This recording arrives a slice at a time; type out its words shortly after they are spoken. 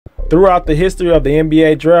Throughout the history of the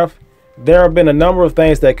NBA draft, there have been a number of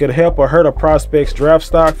things that could help or hurt a prospect's draft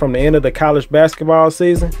stock from the end of the college basketball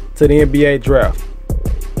season to the NBA draft.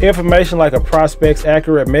 Information like a prospect's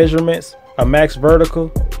accurate measurements, a max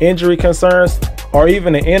vertical, injury concerns, or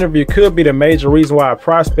even an interview could be the major reason why a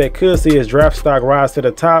prospect could see his draft stock rise to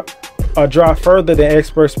the top or drop further than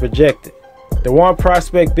experts projected. The one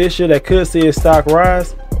prospect this year that could see his stock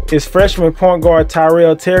rise is freshman point guard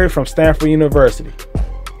Tyrell Terry from Stanford University.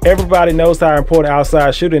 Everybody knows how important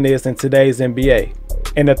outside shooting is in today's NBA,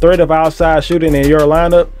 and the threat of outside shooting in your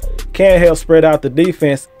lineup can help spread out the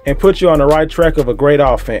defense and put you on the right track of a great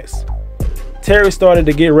offense. Terry started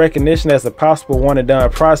to get recognition as a possible one-and-done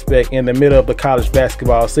prospect in the middle of the college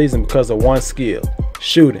basketball season because of one skill: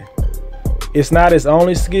 shooting. It's not his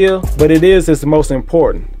only skill, but it is his most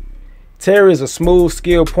important. Terry is a smooth,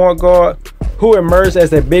 skilled point guard who emerged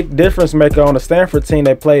as a big difference maker on the Stanford team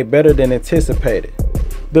that played better than anticipated.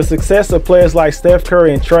 The success of players like Steph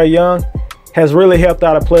Curry and Trae Young has really helped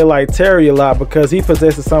out a player like Terry a lot because he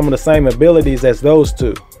possesses some of the same abilities as those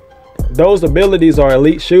two. Those abilities are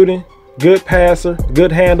elite shooting, good passer,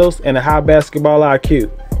 good handles, and a high basketball IQ.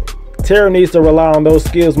 Terry needs to rely on those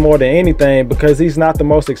skills more than anything because he's not the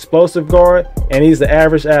most explosive guard and he's the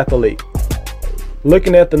average athlete.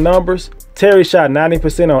 Looking at the numbers, Terry shot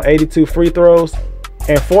 90% on 82 free throws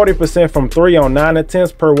and 40% from 3 on 9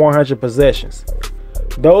 attempts per 100 possessions.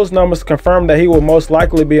 Those numbers confirm that he will most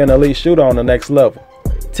likely be an elite shooter on the next level.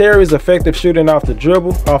 Terry is effective shooting off the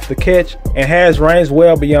dribble, off the catch, and has range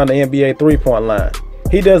well beyond the NBA three-point line.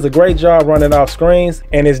 He does a great job running off screens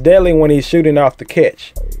and is deadly when he's shooting off the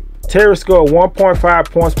catch. Terry scored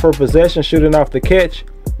 1.5 points per possession shooting off the catch,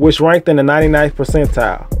 which ranked in the 99th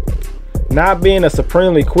percentile. Not being a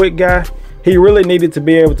supremely quick guy, he really needed to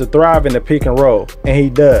be able to thrive in the pick and roll, and he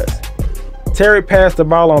does. Terry passed the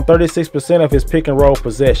ball on 36% of his pick and roll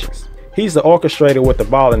possessions. He's the orchestrator with the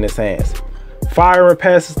ball in his hands, firing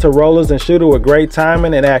passes to rollers and shooters with great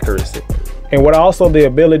timing and accuracy, and with also the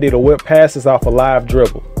ability to whip passes off a live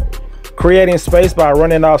dribble. Creating space by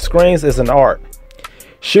running off screens is an art.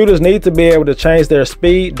 Shooters need to be able to change their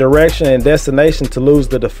speed, direction, and destination to lose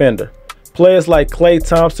the defender. Players like Klay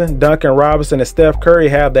Thompson, Duncan Robinson, and Steph Curry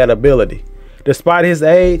have that ability. Despite his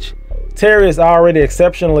age, Terry is already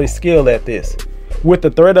exceptionally skilled at this. With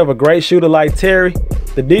the threat of a great shooter like Terry,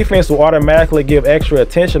 the defense will automatically give extra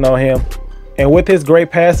attention on him, and with his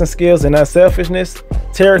great passing skills and unselfishness,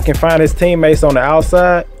 Terry can find his teammates on the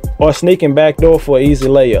outside or sneaking backdoor for an easy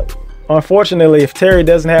layup. Unfortunately, if Terry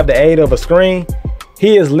doesn't have the aid of a screen,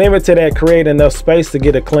 he is limited at creating enough space to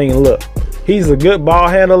get a clean look. He's a good ball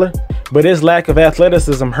handler, but his lack of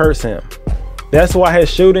athleticism hurts him. That's why his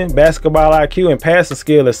shooting, basketball IQ, and passing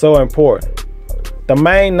skill is so important. The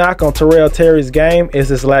main knock on Tyrell Terry's game is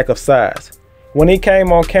his lack of size. When he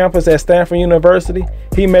came on campus at Stanford University,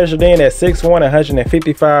 he measured in at 6'1",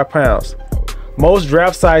 155 pounds. Most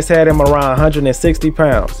draft sites had him around 160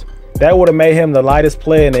 pounds. That would have made him the lightest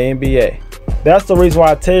player in the NBA. That's the reason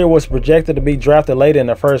why Terry was projected to be drafted late in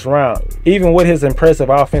the first round, even with his impressive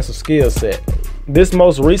offensive skill set. This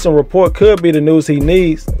most recent report could be the news he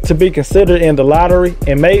needs to be considered in the lottery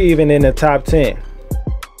and may even in the top 10.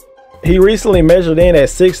 He recently measured in at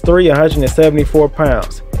 6'3", 174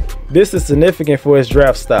 pounds. This is significant for his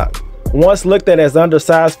draft stock. Once looked at as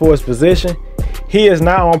undersized for his position, he is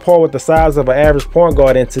now on par with the size of an average point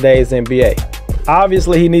guard in today's NBA.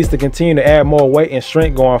 Obviously, he needs to continue to add more weight and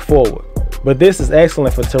strength going forward, but this is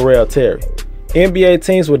excellent for Tyrell Terry. NBA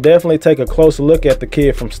teams will definitely take a closer look at the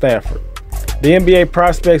kid from Stanford. The NBA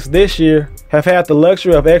prospects this year have had the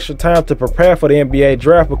luxury of extra time to prepare for the NBA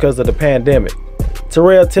draft because of the pandemic.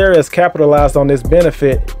 Tyrell Terry has capitalized on this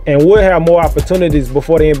benefit and will have more opportunities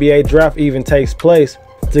before the NBA draft even takes place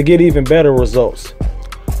to get even better results.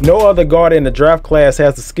 No other guard in the draft class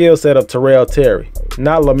has the skill set of Tyrell Terry.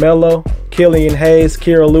 Not LaMelo, Killian Hayes,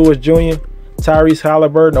 Kira Lewis Jr., Tyrese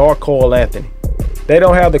Halliburton, or Cole Anthony. They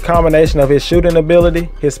don't have the combination of his shooting ability,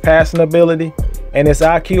 his passing ability, and his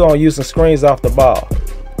IQ on using screens off the ball.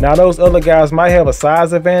 Now those other guys might have a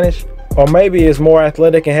size advantage, or maybe is more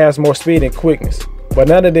athletic and has more speed and quickness, but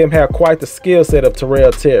none of them have quite the skill set of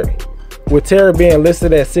Tyrell Terry. With Terry being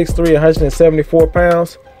listed at 6'3", 174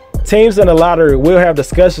 pounds, teams in the lottery will have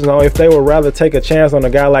discussions on if they would rather take a chance on a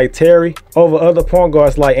guy like Terry over other point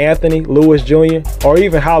guards like Anthony, Lewis Jr., or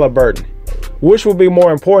even Halliburton. Which will be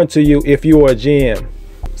more important to you if you are a GM?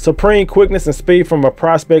 Supreme quickness and speed from a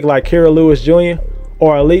prospect like Kira Lewis Jr.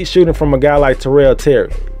 or elite shooting from a guy like Tyrell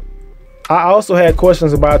Terry? I also had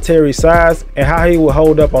questions about Terry's size and how he would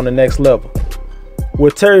hold up on the next level.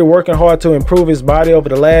 With Terry working hard to improve his body over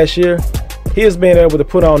the last year, he has been able to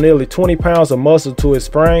put on nearly 20 pounds of muscle to his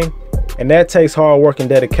frame and that takes hard work and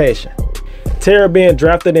dedication. Terry being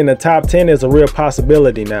drafted in the top 10 is a real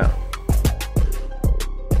possibility now.